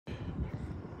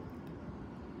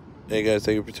Hey guys,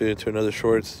 thank you for tuning in to another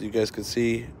shorts. You guys can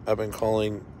see I've been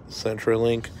calling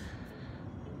CenturyLink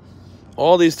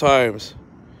all these times.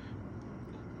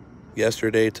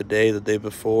 Yesterday, today, the day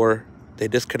before, they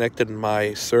disconnected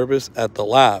my service at the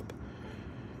lab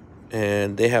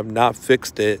and they have not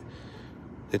fixed it.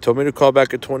 They told me to call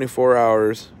back in 24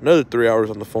 hours. Another 3 hours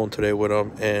on the phone today with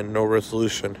them and no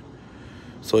resolution.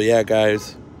 So yeah,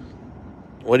 guys,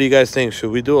 what do you guys think?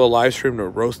 Should we do a live stream to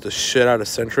roast the shit out of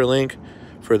CenturyLink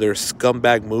for their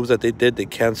scumbag moves that they did? They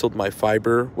canceled my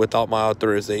fiber without my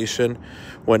authorization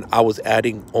when I was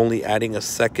only adding a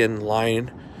second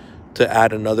line to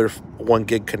add another 1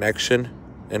 gig connection.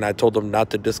 And I told them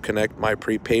not to disconnect my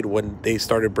prepaid. When they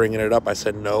started bringing it up, I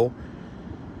said no.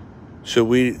 Should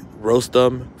we roast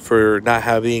them for not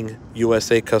having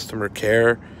USA customer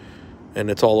care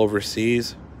and it's all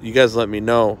overseas? You guys let me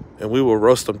know and we will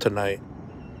roast them tonight.